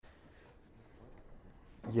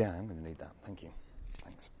Yeah, I'm going to need that. Thank you.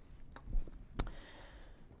 Thanks.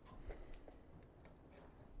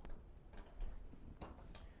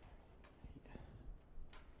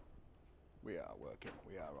 We are working.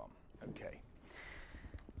 We are on. Okay.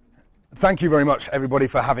 Thank you very much, everybody,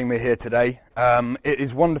 for having me here today. It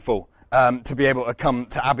is wonderful to be able to come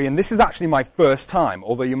to Abbey, and this is actually my first time,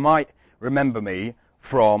 although you might remember me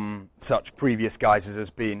from such previous guises as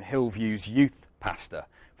being Hillview's youth pastor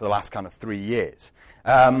for the last kind of 3 years.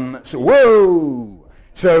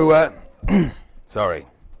 Sorry.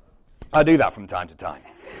 I do that from time to time.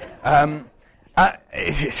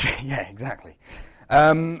 Yeah, exactly.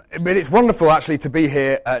 But it's wonderful, actually, to be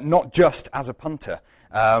here, not just as a punter,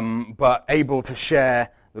 but able to share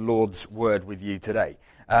the Lord's word with you today.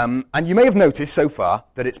 And you may have noticed so far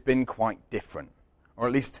that it's been quite different, or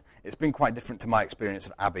at least it's been quite different to my experience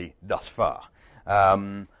of Abbey thus far.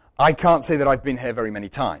 I can't say that I've been here very many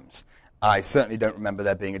times. I certainly don't remember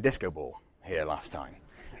there being a disco ball here last time.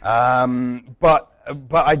 But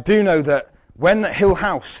I do know that when Hill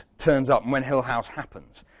House turns up and when Hill House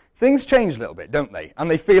happens, things change a little bit, don't they? And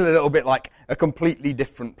they feel a little bit like a completely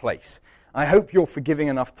different place. I hope you're forgiving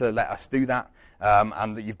enough to let us do that,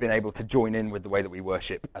 and that you've been able to join in with the way that we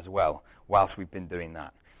worship as well, whilst we've been doing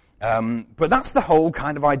that. But that's the whole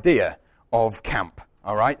kind of idea of camp,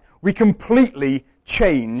 all right? We completely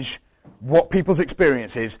change what people's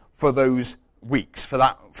experience is for those weeks, for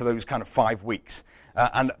those kind of 5 weeks.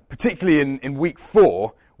 And particularly in week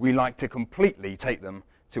 4, we like to completely take them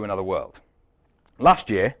to another world.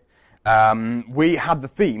 Last year, we had the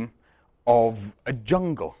theme of a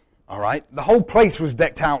jungle, all right? The whole place was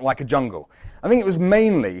decked out like a jungle. I think it was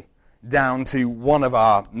mainly down to one of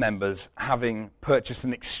our members having purchased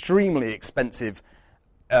an extremely expensive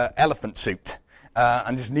elephant suit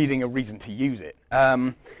and just needing a reason to use it.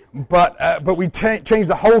 But we changed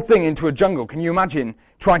the whole thing into a jungle. Can you imagine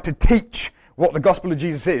trying to teach what the gospel of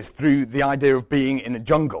Jesus is through the idea of being in a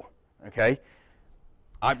jungle? Okay,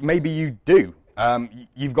 maybe you do.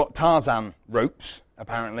 You've got Tarzan ropes,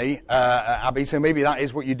 apparently, at Abbey, so maybe that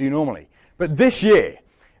is what you do normally. But this year,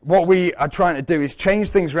 what we are trying to do is change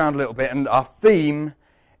things around a little bit, and our theme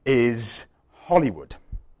is Hollywood.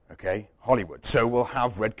 Okay, Hollywood. So we'll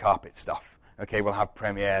have red carpet stuff. Okay, we'll have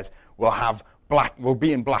premieres. We'll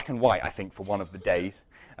be in black and white, I think, for one of the days.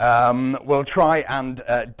 We'll try and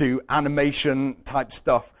do animation type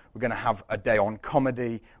stuff. We're going to have a day on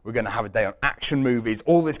comedy. We're going to have a day on action movies,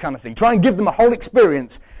 all this kind of thing. Try and give them a whole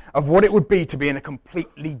experience of what it would be to be in a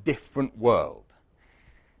completely different world.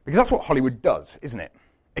 Because that's what Hollywood does, isn't it?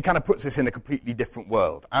 It kind of puts us in a completely different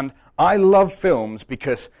world. And I love films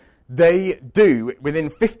because they do, within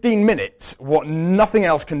 15 minutes, what nothing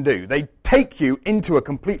else can do. They take you into a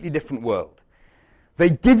completely different world. They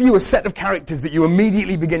give you a set of characters that you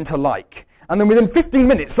immediately begin to like. And then within 15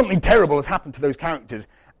 minutes, something terrible has happened to those characters.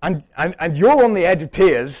 And you're on the edge of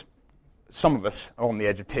tears. Some of us are on the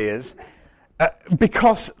edge of tears.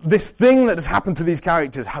 Because this thing that has happened to these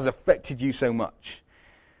characters has affected you so much.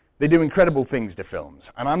 They do incredible things to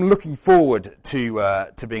films. And I'm looking forward to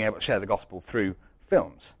being able to share the gospel through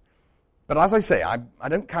films. But as I say, I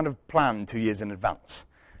don't kind of plan 2 years in advance.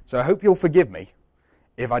 So I hope you'll forgive me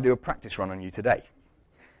if I do a practice run on you today.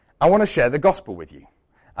 I want to share the gospel with you.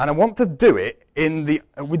 And I want to do it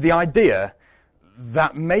with the idea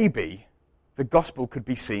that maybe the gospel could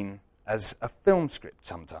be seen as a film script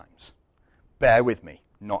sometimes. Bear with me,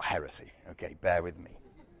 not heresy. Okay, bear with me.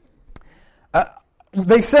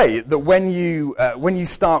 They say that when you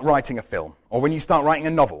start writing a film, or when you start writing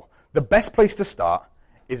a novel, the best place to start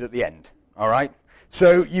is at the end, all right?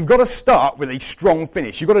 So you've got to start with a strong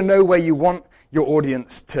finish. You've got to know where you want your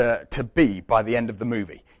audience to be by the end of the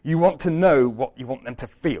movie. You want to know what you want them to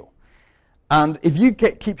feel. And if you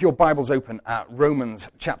keep your Bibles open at Romans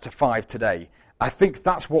chapter 5 today, I think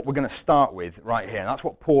that's what we're going to start with right here. And that's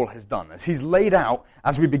what Paul has done. As he's laid out,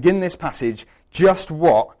 as we begin this passage, just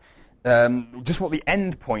what the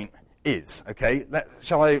end point is. Okay,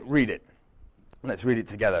 shall I read it? Let's read it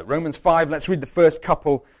together. Romans 5, let's read the first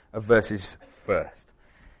couple of verses first.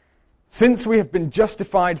 Since we have been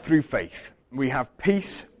justified through faith, we have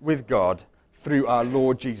peace with God through our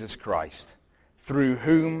Lord Jesus Christ, through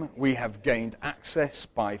whom we have gained access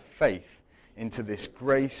by faith into this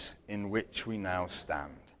grace in which we now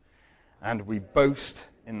stand. And we boast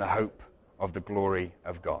in the hope of the glory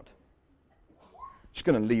of God. Just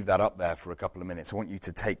going to leave that up there for a couple of minutes. I want you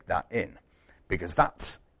to take that in, because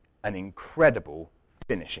that's an incredible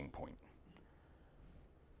finishing point.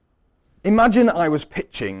 Imagine I was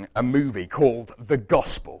pitching a movie called The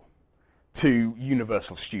Gospel to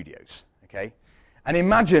Universal Studios, okay? And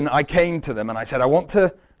imagine I came to them and I said, I want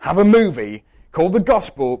to have a movie called the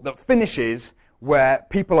gospel that finishes where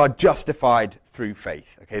people are justified through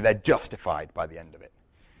faith. Okay, they're justified by the end of it.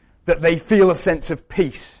 That they feel a sense of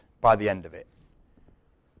peace by the end of it.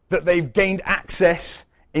 That they've gained access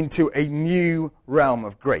into a new realm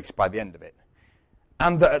of grace by the end of it.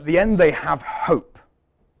 And that at the end they have hope.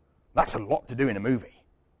 That's a lot to do in a movie.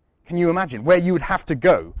 Can you imagine where you would have to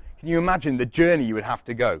go? Can you imagine the journey you would have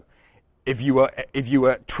to go if you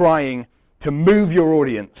were trying to move your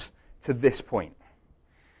audience to this point?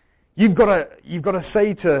 You've got to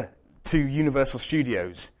say to Universal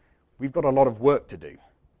Studios, we've got a lot of work to do.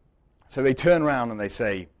 So they turn around and they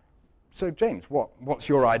say, so James, what's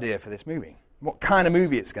your idea for this movie? What kind of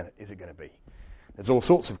movie is it going to be? There's all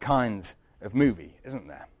sorts of kinds of movie, isn't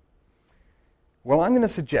there? Well, I'm going to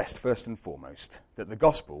suggest, first and foremost, that the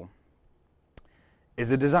gospel is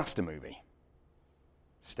a disaster movie.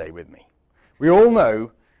 Stay with me. We all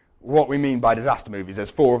know what we mean by disaster movies. There's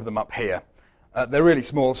 4 of them up here. They're really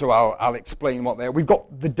small, so I'll explain what they are. We've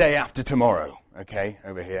got The Day After Tomorrow, okay,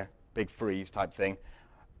 over here. Big freeze type thing.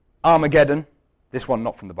 Armageddon. This one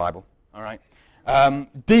not from the Bible, all right.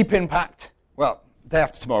 Deep Impact. Well, Day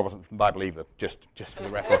After Tomorrow wasn't from the Bible either, just for the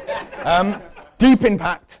record. Deep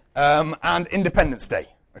Impact and Independence Day.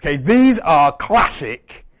 Okay, these are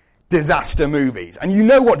classic disaster movies. And you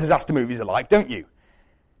know what disaster movies are like, don't you?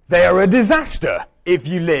 They are a disaster if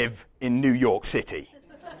you live in New York City.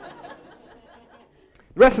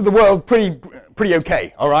 The rest of the world, pretty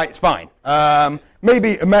okay, all right? It's fine.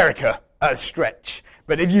 Maybe America at a stretch.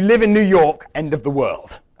 But if you live in New York, end of the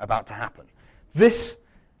world about to happen. This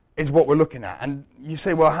is what we're looking at. And you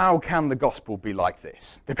say, well, how can the gospel be like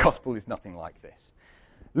this? The gospel is nothing like this.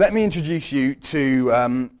 Let me introduce you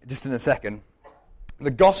to, just in a second,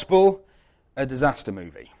 the gospel, a disaster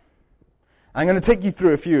movie. I'm going to take you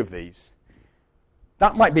through a few of these.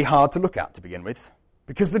 That might be hard to look at to begin with,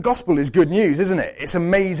 because the gospel is good news, isn't it? It's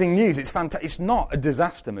amazing news. It's fantastic. It's not a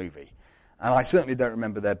disaster movie. And I certainly don't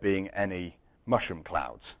remember there being any mushroom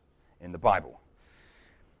clouds in the Bible.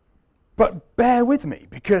 But bear with me,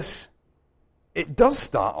 because it does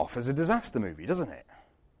start off as a disaster movie, doesn't it?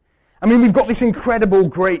 I mean, we've got this incredible,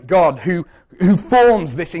 great God who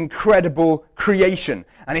forms this incredible creation,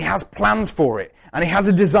 and he has plans for it, and he has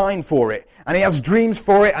a design for it, and he has dreams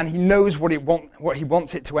for it, and he knows what he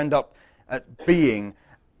wants it to end up being,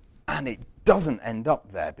 and it doesn't end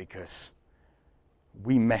up there because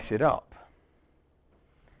we mess it up.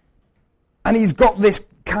 And he's got this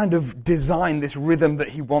kind of design, this rhythm that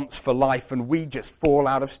he wants for life, and we just fall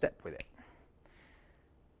out of step with it.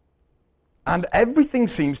 And everything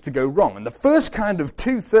seems to go wrong. And the first kind of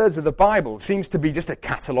 2/3 of the Bible seems to be just a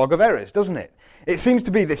catalogue of errors, doesn't it? It seems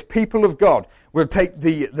to be this people of God. We'll take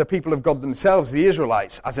the people of God themselves, the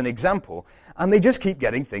Israelites, as an example, and they just keep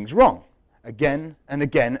getting things wrong. Again and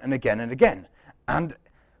again and again and again. And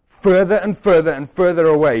further and further and further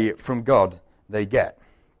away from God they get.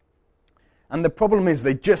 And the problem is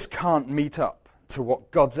they just can't meet up to what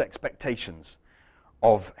God's expectations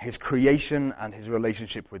of his creation and his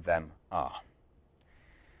relationship with them are.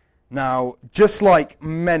 Now, just like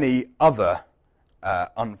many other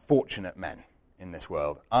unfortunate men in this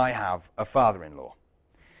world, I have a father-in-law.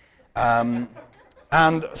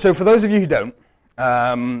 And so for those of you who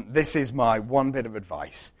don't, this is my one bit of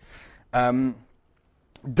advice.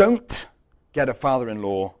 Don't get a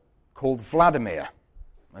father-in-law called Vladimir,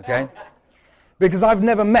 okay? Because I've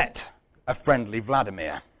never met a friendly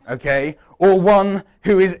Vladimir, okay? Or one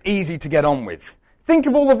who is easy to get on with. Think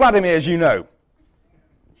of all the Vladimirs you know.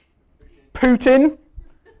 Putin,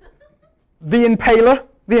 the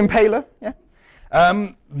Impaler,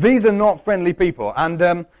 yeah. These are not friendly people.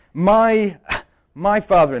 And my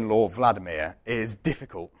father-in-law, Vladimir, is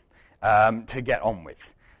difficult to get on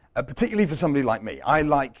with, particularly for somebody like me. I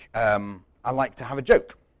like to have a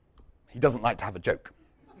joke. He doesn't like to have a joke.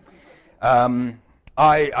 I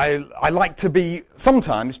like to be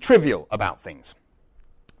sometimes trivial about things.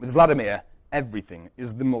 With Vladimir, everything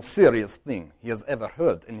is the most serious thing he has ever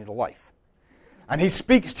heard in his life. And he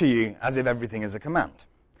speaks to you as if everything is a command.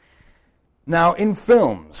 Now, in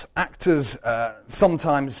films, actors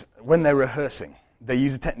sometimes, when they're rehearsing, they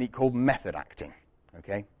use a technique called method acting,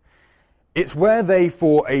 okay? It's where they,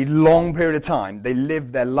 for a long period of time, they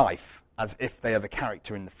live their life as if they are the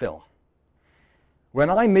character in the film. When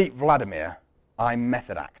I meet Vladimir, I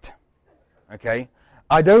method act, okay?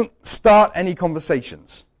 I don't start any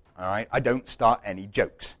conversations, all right? I don't start any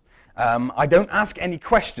jokes. I don't ask any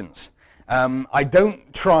questions. I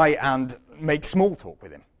don't try and make small talk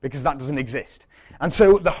with him, because that doesn't exist. And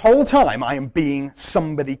so the whole time I am being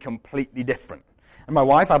somebody completely different. And my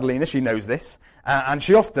wife, Adelina, she knows this, and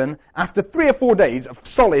she often, after 3 or 4 days of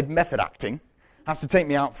solid method acting, has to take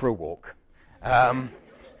me out for a walk. And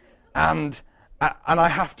I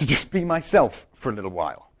have to just be myself for a little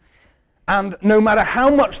while. And no matter how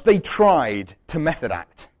much they tried to method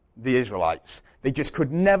act, the Israelites, they just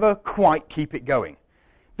could never quite keep it going.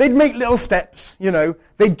 They'd make little steps,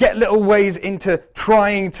 they'd get little ways into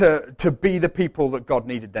trying to be the people that God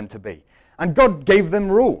needed them to be. And God gave them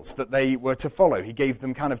rules that they were to follow. He gave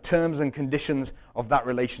them kind of terms and conditions of that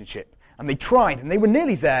relationship. And they tried, and they were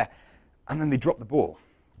nearly there, and then they dropped the ball.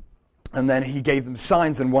 And then he gave them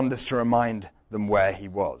signs and wonders to remind them where he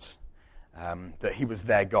was, that he was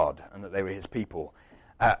their God and that they were his people.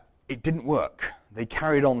 It didn't work. They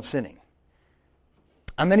carried on sinning.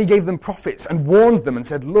 And then he gave them prophets and warned them and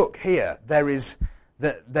said, look here, there is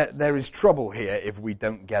trouble here if we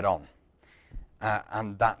don't get on.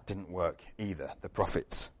 And that didn't work either. The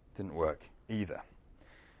prophets didn't work either.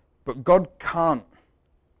 But God can't,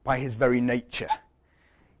 by his very nature,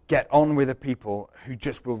 get on with a people who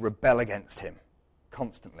just will rebel against him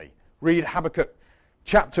constantly. Read Habakkuk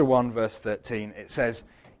chapter 1, verse 13. It says,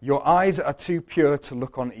 your eyes are too pure to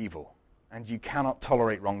look on evil, and you cannot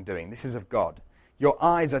tolerate wrongdoing. This is of God. Your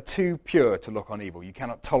eyes are too pure to look on evil. You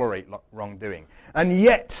cannot tolerate wrongdoing. And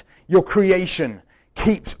yet, your creation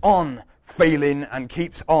keeps on failing and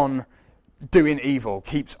keeps on doing evil,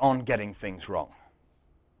 keeps on getting things wrong.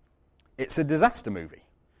 It's a disaster movie.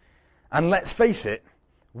 And let's face it,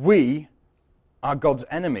 we are God's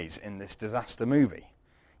enemies in this disaster movie.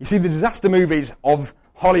 You see, the disaster movies of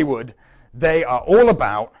Hollywood, they are all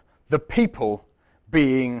about the people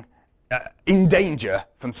being in danger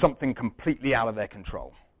from something completely out of their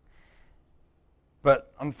control.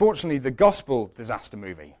 But unfortunately, the gospel disaster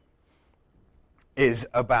movie is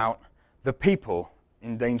about the people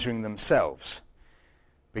endangering themselves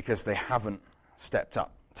because they haven't stepped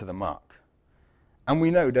up to the mark. And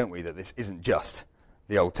we know, don't we, that this isn't just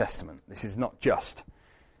the Old Testament. This is not just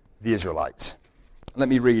the Israelites. Let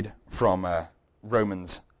me read from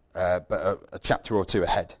Romans, but a chapter or two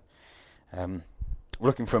ahead. We're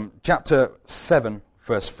looking from chapter 7,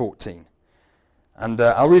 verse 14. And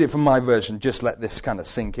I'll read it from my version, just let this kind of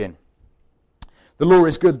sink in. The law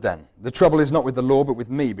is good then. The trouble is not with the law, but with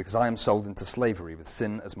me, because I am sold into slavery with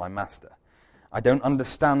sin as my master. I don't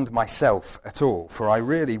understand myself at all, for I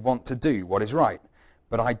really want to do what is right,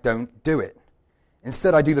 but I don't do it.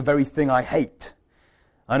 Instead, I do the very thing I hate.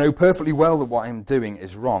 I know perfectly well that what I am doing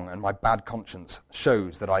is wrong, and my bad conscience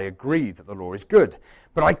shows that I agree that the law is good.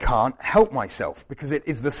 But I can't help myself, because it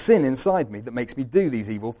is the sin inside me that makes me do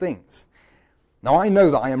these evil things. Now I know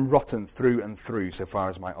that I am rotten through and through so far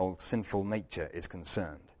as my old sinful nature is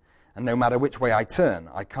concerned. And no matter which way I turn,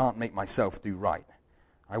 I can't make myself do right.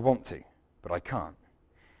 I want to, but I can't.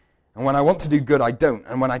 And when I want to do good, I don't.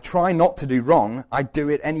 And when I try not to do wrong, I do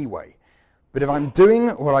it anyway. But if I'm doing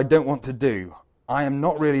what I don't want to do, I am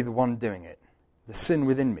not really the one doing it. The sin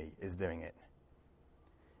within me is doing it.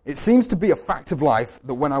 It seems to be a fact of life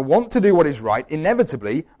that when I want to do what is right,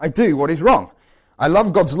 inevitably I do what is wrong. I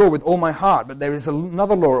love God's law with all my heart, but there is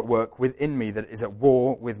another law at work within me that is at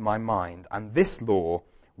war with my mind. And this law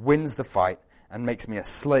wins the fight and makes me a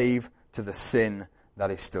slave to the sin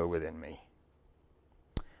that is still within me.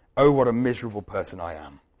 Oh, what a miserable person I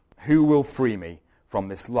am. Who will free me from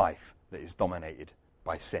this life that is dominated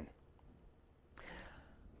by sin?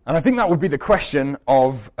 And I think that would be the question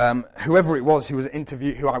of whoever it was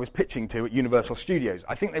who I was pitching to at Universal Studios.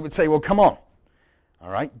 I think they would say, well, come on. All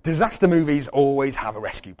right? Disaster movies always have a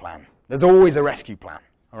rescue plan. There's always a rescue plan.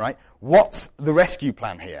 All right? What's the rescue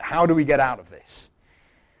plan here? How do we get out of this?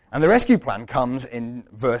 And the rescue plan comes in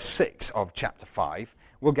verse 6 of chapter 5.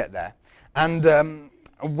 We'll get there. And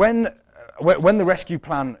when the rescue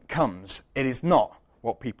plan comes, it is not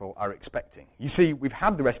what people are expecting. You see, we've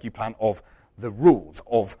had the rescue plan of the rules,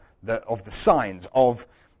 of the signs, of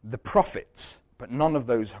the prophets, but none of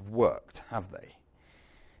those have worked, have they?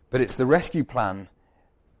 But it's the rescue plan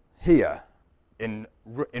here in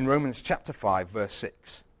Romans chapter 5, verse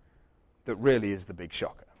 6, that really is the big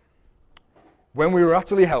shocker. When we were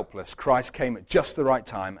utterly helpless, Christ came at just the right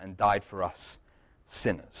time and died for us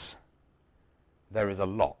sinners. There is a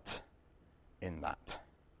lot in that.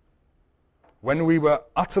 When we were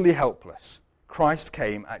utterly helpless, Christ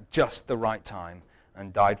came at just the right time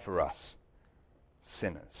and died for us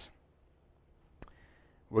sinners.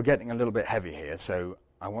 We're getting a little bit heavy here, so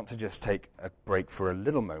I want to just take a break for a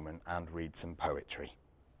little moment and read some poetry.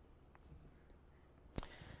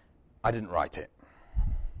 I didn't write it.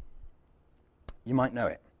 You might know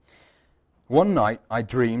it. One night I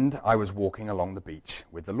dreamed I was walking along the beach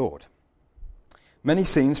with the Lord. Many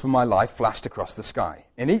scenes from my life flashed across the sky.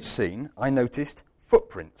 In each scene, I noticed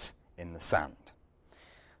footprints in the sand.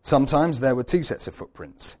 Sometimes there were 2 sets of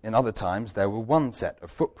footprints. In other times, there were 1 set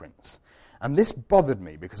of footprints. And this bothered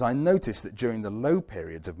me because I noticed that during the low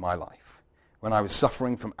periods of my life, when I was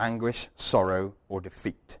suffering from anguish, sorrow, or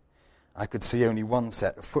defeat, I could see only 1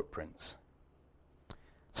 set of footprints.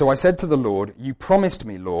 So I said to the Lord, "You promised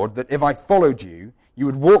me, Lord, that if I followed you, you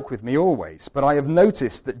would walk with me always. But I have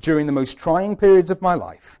noticed that during the most trying periods of my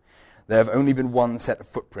life, there have only been 1 set of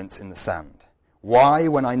footprints in the sand. Why,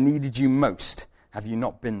 when I needed you most, have you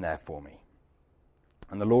not been there for me?"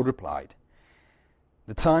 And the Lord replied,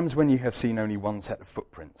 "The times when you have seen only 1 set of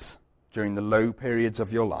footprints, during the low periods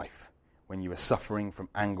of your life, when you were suffering from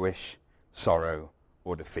anguish, sorrow,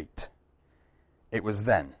 or defeat. It was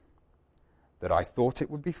then that I thought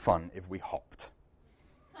it would be fun if we hopped."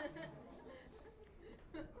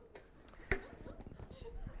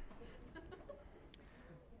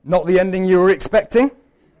 Not the ending you were expecting?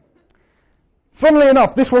 Funnily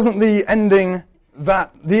enough, this wasn't the ending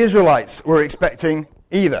that the Israelites were expecting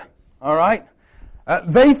either. All right?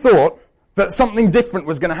 They thought that something different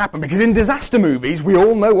was going to happen, because in disaster movies, we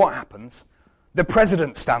all know what happens. The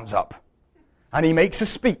president stands up and he makes a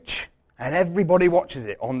speech, and everybody watches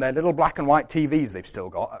it on their little black and white TVs they've still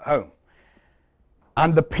got at home.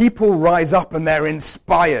 And the people rise up and they're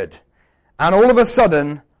inspired. And all of a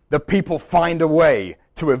sudden, the people find a way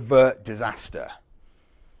to avert disaster.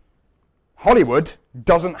 Hollywood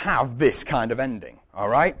doesn't have this kind of ending, all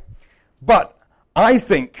right? But I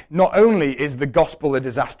think not only is the gospel a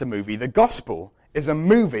disaster movie, the gospel is a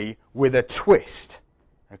movie with a twist,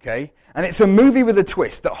 okay? And it's a movie with a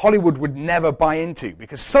twist that Hollywood would never buy into,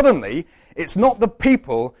 because suddenly it's not the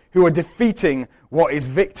people who are defeating what is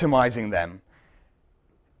victimizing them.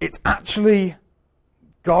 It's actually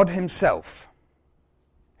God himself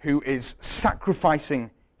who is sacrificing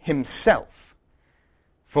himself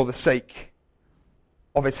for the sake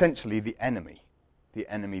of essentially the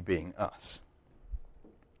enemy being us.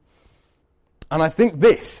 And I think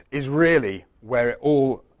this is really where it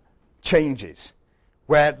all changes,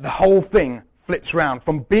 where the whole thing flips round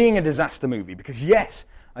from being a disaster movie, because yes,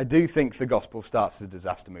 I do think the gospel starts as a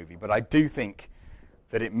disaster movie, but I do think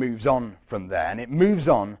that it moves on from there, and it moves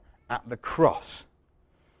on at the cross.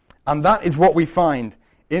 And that is what we find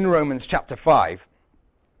in Romans chapter 5.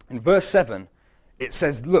 In verse 7, it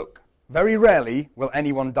says, "Look, very rarely will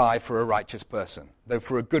anyone die for a righteous person, though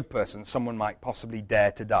for a good person someone might possibly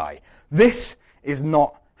dare to die." This is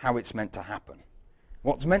not how it's meant to happen.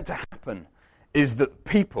 What's meant to happen is that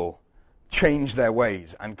people change their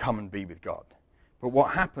ways and come and be with God. But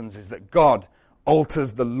what happens is that God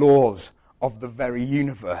alters the laws of the very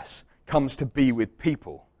universe, comes to be with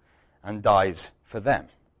people, and dies for them.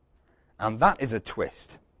 And that is a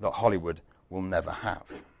twist that Hollywood will never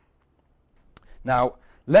have. Now,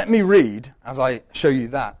 let me read, as I show you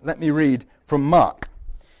that, let me read from Mark.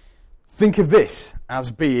 Think of this as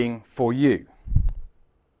being for you.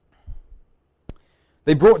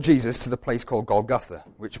 They brought Jesus to the place called Golgotha,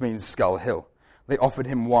 which means Skull Hill. They offered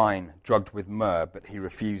him wine drugged with myrrh, but he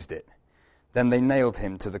refused it. Then they nailed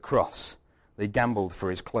him to the cross. They gambled for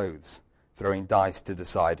his clothes, throwing dice to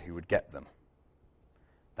decide who would get them.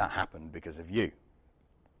 That happened because of you.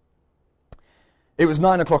 It was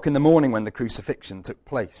 9 o'clock in the morning when the crucifixion took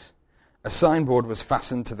place. A signboard was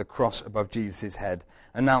fastened to the cross above Jesus' head,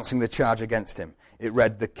 announcing the charge against him. It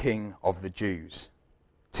read, "The King of the Jews."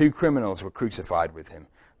 2 criminals were crucified with him,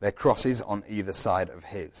 their crosses on either side of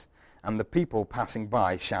his, and the people passing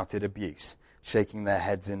by shouted abuse, shaking their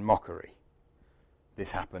heads in mockery.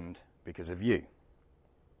 This happened because of you.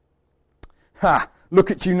 "Ha! Look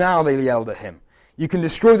at you now," they yelled at him. "You can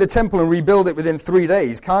destroy the temple and rebuild it within 3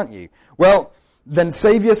 days, can't you? Well, then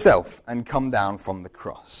save yourself and come down from the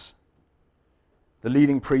cross." The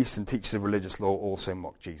leading priests and teachers of religious law also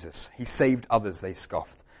mocked Jesus. "He saved others," they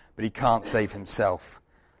scoffed, "but he can't save himself.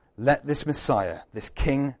 Let this Messiah, this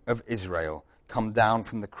King of Israel, come down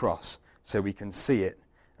from the cross so we can see it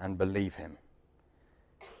and believe him."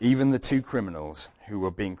 Even the 2 criminals who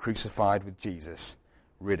were being crucified with Jesus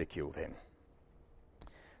ridiculed him.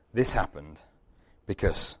 This happened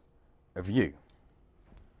because of you.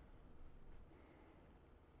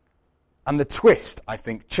 And the twist, I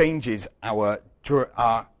think, changes our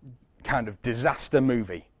kind of disaster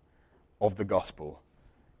movie of the gospel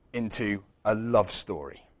into a love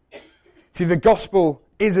story. See, the gospel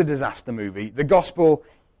is a disaster movie. The gospel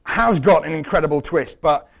has got an incredible twist,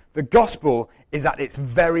 but the gospel is at its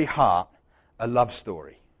very heart a love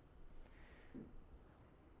story.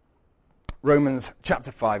 Romans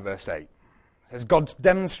chapter 5, verse 8 says, "God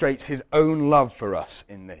demonstrates his own love for us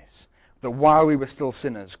in this, that while we were still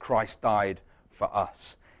sinners, Christ died for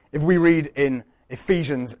us." If we read in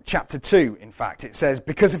Ephesians chapter 2, in fact, it says,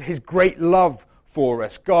 because of his great love for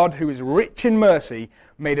us, God, who is rich in mercy,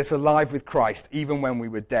 made us alive with Christ, even when we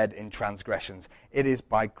were dead in transgressions. It is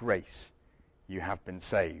by grace you have been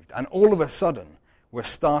saved. And all of a sudden, we're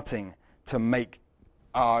starting to make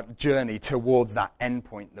our journey towards that end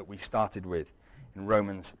point that we started with in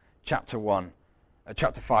Romans chapter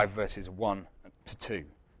 5, verses 1 to 2.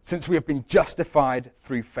 Since we have been justified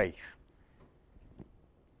through faith.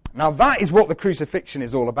 Now that is what the crucifixion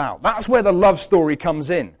is all about. That's where the love story comes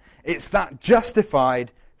in. It's that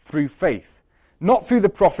justified through faith. Not through the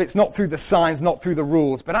prophets, not through the signs, not through the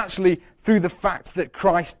rules, but actually through the fact that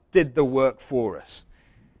Christ did the work for us.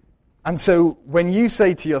 And so when you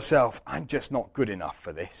say to yourself, I'm just not good enough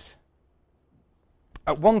for this.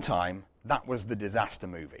 At one time, that was the disaster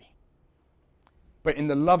movie. But in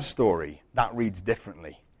the love story, that reads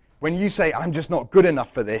differently. When you say, I'm just not good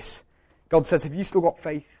enough for this, God says, have you still got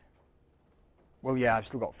faith? Well, yeah, I've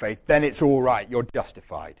still got faith. Then it's all right. You're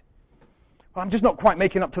justified. Well, I'm just not quite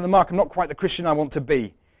making up to the mark. I'm not quite the Christian I want to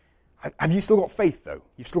be. Have you still got faith, though?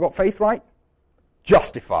 You've still got faith, right?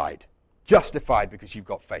 Justified. Justified because you've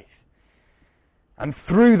got faith. And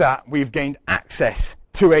through that, we've gained access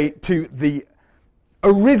to the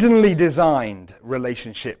originally designed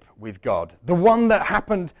relationship with God. The one that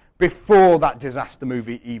happened before that disaster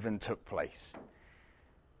movie even took place.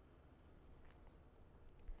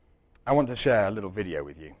 I want to share a little video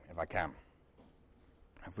with you, if I can.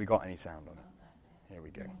 Have we got any sound on it? Here we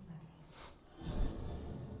go.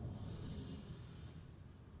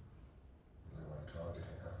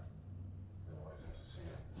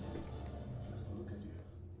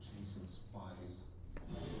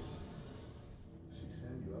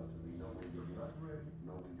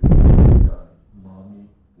 Mommy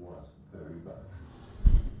was very bad.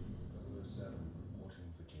 007 reporting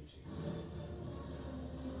for duty.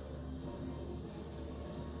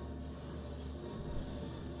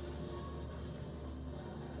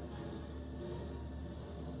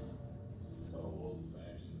 So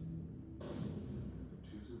old-fashioned.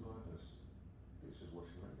 Two survivors. This is what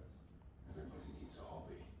you like us. Everybody needs a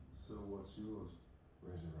hobby. So what's yours?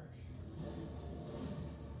 Resurrection.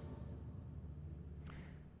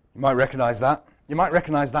 You might recognize that. You might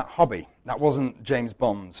recognize that hobby. That wasn't James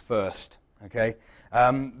Bond's first, okay?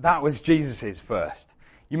 That was Jesus's first.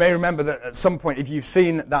 You may remember that at some point, if you've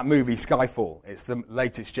seen that movie, Skyfall, it's the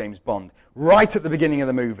latest James Bond, right at the beginning of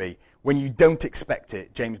the movie, when you don't expect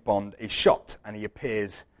it, James Bond is shot and he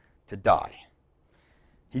appears to die.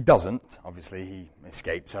 He doesn't. Obviously, he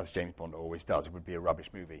escapes, as James Bond always does. It would be a rubbish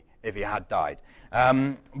movie if he had died.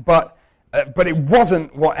 But it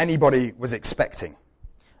wasn't what anybody was expecting.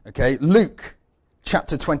 Okay, Luke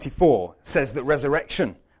chapter 24 says that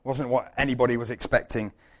resurrection wasn't what anybody was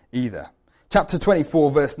expecting either. Chapter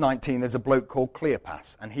 24, verse 19, there's a bloke called Clarke,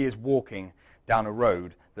 and he is walking down a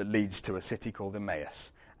road that leads to a city called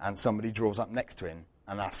Emmaus, and somebody draws up next to him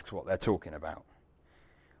and asks what they're talking about.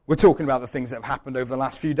 We're talking about the things that have happened over the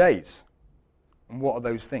last few days. And what are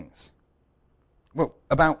those things? Well,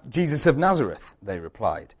 about Jesus of Nazareth, they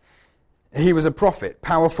replied. He was a prophet,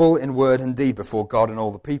 powerful in word and deed before God and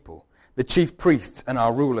all the people. The chief priests and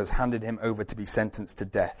our rulers handed him over to be sentenced to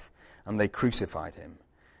death, and they crucified him.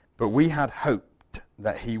 But we had hoped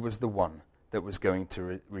that he was the one that was going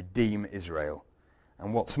to redeem Israel.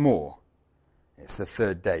 And what's more, it's the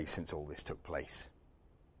third day since all this took place.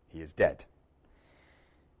 He is dead.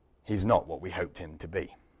 He's not what we hoped him to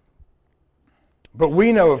be. But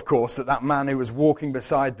we know, of course, that man who was walking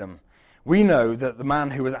beside them, we know that the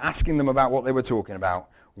man who was asking them about what they were talking about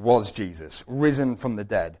was Jesus, risen from the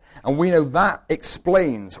dead. And we know that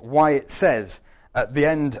explains why it says at the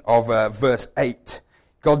end of verse 8,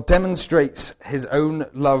 God demonstrates his own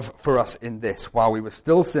love for us in this. While we were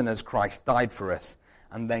still sinners, Christ died for us.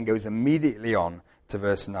 And then goes immediately on to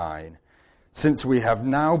verse 9. Since we have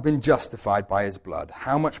now been justified by his blood,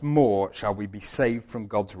 how much more shall we be saved from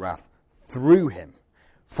God's wrath through him?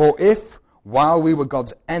 For if, while we were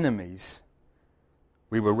God's enemies,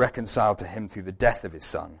 we were reconciled to him through the death of his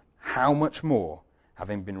Son, how much more,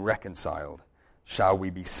 having been reconciled, shall we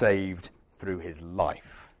be saved through his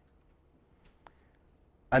life?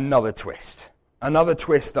 Another twist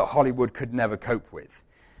that Hollywood could never cope with.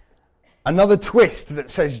 Another twist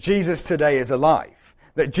that says Jesus today is alive,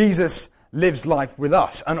 that Jesus lives life with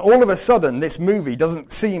us. And all of a sudden, this movie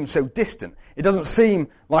doesn't seem so distant. It doesn't seem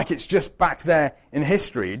like it's just back there in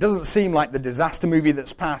history. It doesn't seem like the disaster movie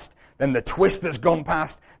that's passed, then the twist that's gone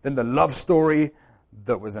past, then the love story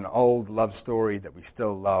that was an old love story that we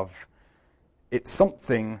still love. It's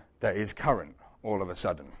something that is current all of a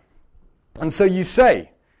sudden. And so you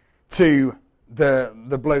say to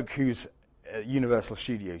the bloke who's at Universal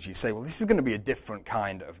Studios, you say, well, this is going to be a different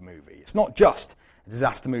kind of movie. It's not just a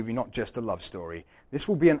disaster movie, not just a love story. This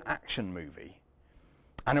will be an action movie.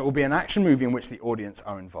 And it will be an action movie in which the audience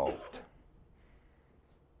are involved.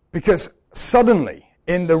 Because suddenly,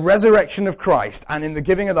 in the resurrection of Christ and in the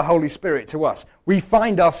giving of the Holy Spirit to us, we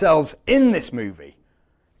find ourselves in this movie.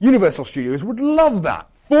 Universal Studios would love that.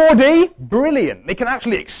 4D? Brilliant. They can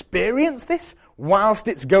actually experience this whilst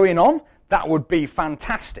it's going on. That would be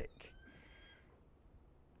fantastic.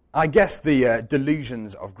 I guess the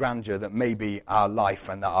delusions of grandeur that may be our life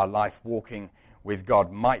and that our life walking with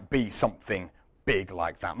God might be something big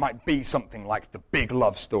like that, might be something like the big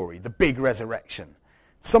love story, the big resurrection.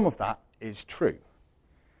 Some of that is true.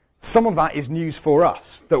 Some of that is news for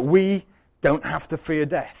us, that we don't have to fear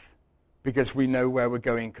death because we know where we're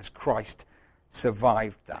going because Christ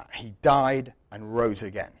survived that. He died and rose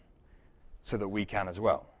again so that we can as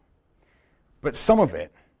well. But some of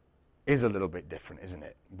it is a little bit different, isn't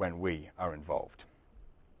it, when we are involved.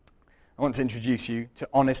 I want to introduce you to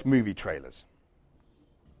honest movie trailers.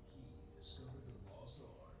 He discovered the lost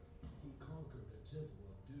ark. He conquered the temple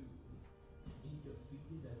of doom. He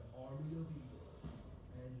defeated an army of evil.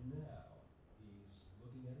 And now he's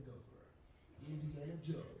looking at a gopher. Indiana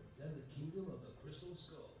Jones and the Kingdom of the Crystal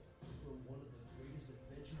Skull. From one of the greatest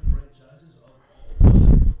adventure franchises of all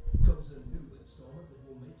time comes a new installment that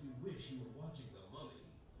will make you wish you were watching The Mummy.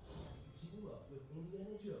 Team up with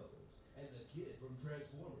Indiana Jones and the kid from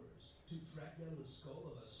Transformers to track down the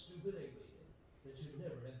skull of a stupid alien that should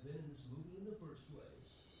never have been in this movie in the first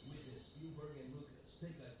place. Witness Spielberg and Lucas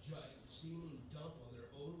take a giant steaming dump on their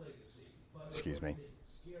own legacy by Excuse me. replacing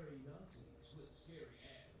scary Nazis with scary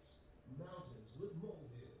ants, mountains with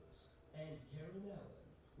molehills, and Karen Allen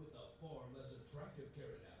with the far less attractive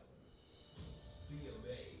Karen Allen. Be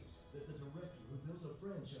amazed that the director who built a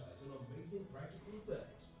franchise on amazing practical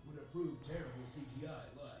effects would approve terrible CGI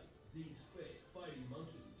like these fake fighting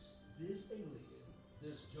monkeys, this alien,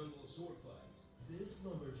 this jungle sword fight, this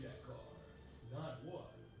lumberjack car. Not one,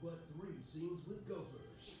 but 3 scenes with gophers.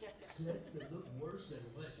 Sets that look worse than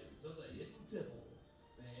Legends of the Hidden Temple.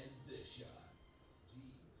 And this shot.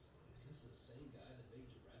 Jeez, is this the same guy that made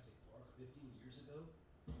Jurassic Park 15 years ago?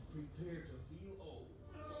 Prepare to feel old.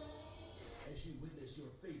 As you witness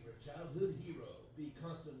your favorite childhood hero be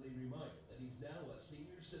constantly reminded that he's now a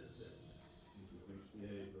senior citizen. You've reached the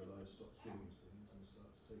age where life stops giving us things and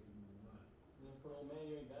starts taking them away. And for old man,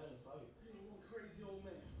 you ain't bad in a fight. You little crazy old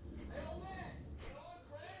man. Hey, old man! Get on,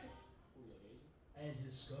 Chris! Who you, 80? And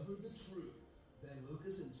discover the truth that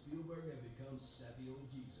Lucas and Spielberg have become sappy old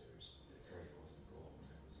geezers. The treasure wasn't gold,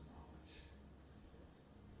 it was knowledge.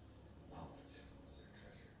 Knowledge was their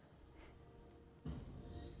treasure.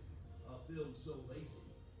 A film so lazy,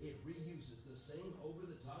 it reuses the same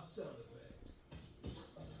over-the-top sound effect.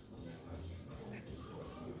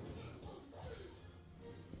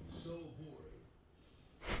 So boring.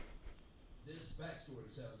 This backstory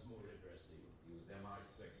sounds more interesting. He was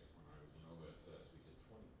MI6 when I was in OSS. We did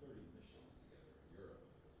 30 missions together in Europe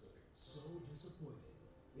and the Pacific. So disappointing.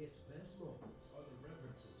 Its best moments are the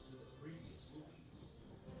references to the previous movies.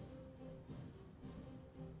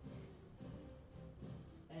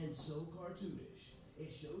 And so cartoonish,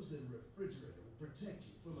 it shows that a refrigerator will protect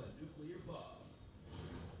you from a nuclear bomb.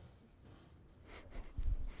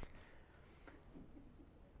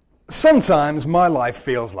 Sometimes my life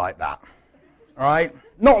feels like that, all right?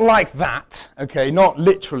 Not like that, okay, not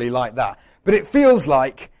literally like that, but it feels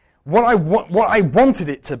like what I wanted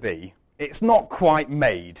it to be, it's not quite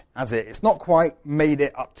made, has it? It's not quite made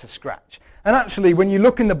it up to scratch. And actually, when you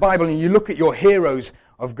look in the Bible and you look at your heroes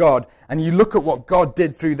of God, and you look at what God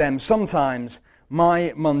did through them, sometimes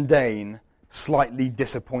my mundane, slightly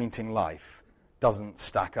disappointing life doesn't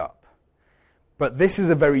stack up. But this is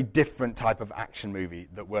a very different type of action movie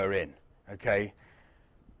that we're in, okay?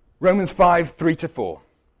 Romans 5, 3-4.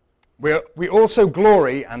 We also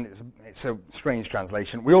glory, and it's a strange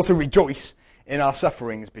translation, we also rejoice in our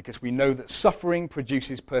sufferings because we know that suffering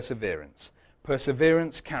produces perseverance.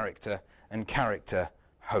 Perseverance, character, and character,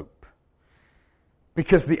 hope.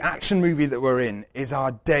 Because the action movie that we're in is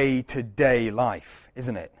our day-to-day life,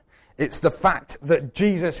 isn't it? It's the fact that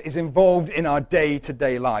Jesus is involved in our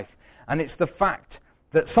day-to-day life. And it's the fact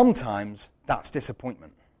that sometimes that's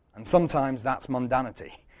disappointment. And sometimes that's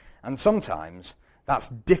mundanity. And sometimes that's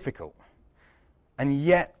difficult. And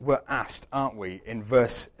yet we're asked, aren't we, in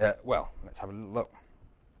verse, let's have a look.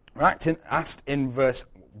 We're asked in verse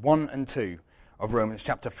 1 and 2 of Romans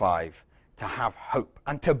chapter 5 to have hope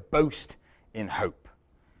and to boast in hope.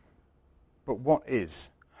 But what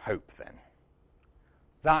is hope then?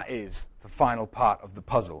 That is the final part of the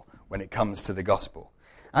puzzle when it comes to the gospel.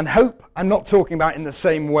 And hope, I'm not talking about in the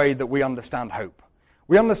same way that we understand hope.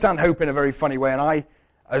 We understand hope in a very funny way, and I,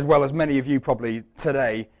 as well as many of you probably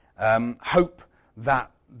today, hope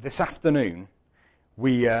that this afternoon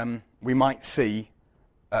we might see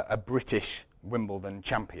a British Wimbledon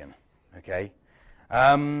champion, okay?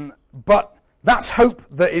 But that's hope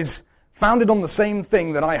that is founded on the same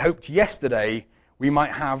thing that I hoped yesterday we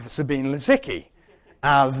might have Sabine Lisicki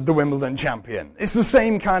as the Wimbledon champion. It's the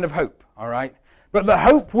same kind of hope, all right? But the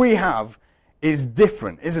hope we have is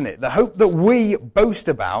different, isn't it? The hope that we boast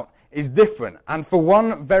about is different, and for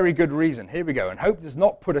one very good reason. Here we go. And hope does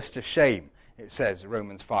not put us to shame, it says,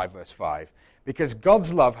 Romans 5, verse 5, because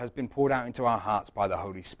God's love has been poured out into our hearts by the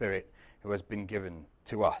Holy Spirit who has been given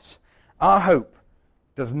to us. Our hope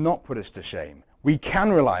does not put us to shame. We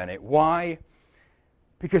can rely on it. Why?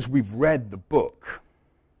 Because we've read the book.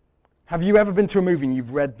 Have you ever been to a movie and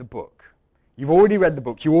you've read the book? You've already read the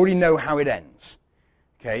book. You already know how it ends.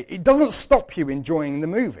 Okay? It doesn't stop you enjoying the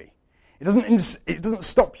movie. It doesn't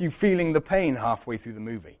stop you feeling the pain halfway through the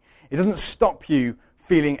movie. It doesn't stop you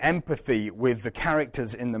feeling empathy with the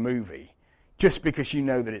characters in the movie just because you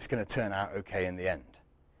know that it's going to turn out okay in the end.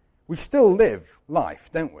 We still live life,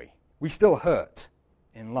 don't we? We still hurt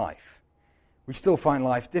in life. We still find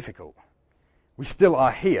life difficult. We still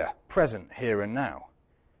are here, present, here and now.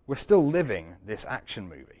 We're still living this action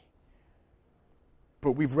movie.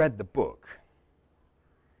 But we've read the book.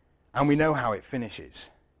 And we know how it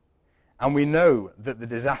finishes. And we know that the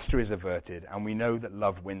disaster is averted. And we know that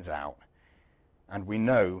love wins out. And we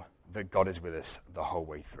know that God is with us the whole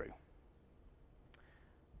way through.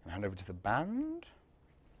 I'll hand over to the band.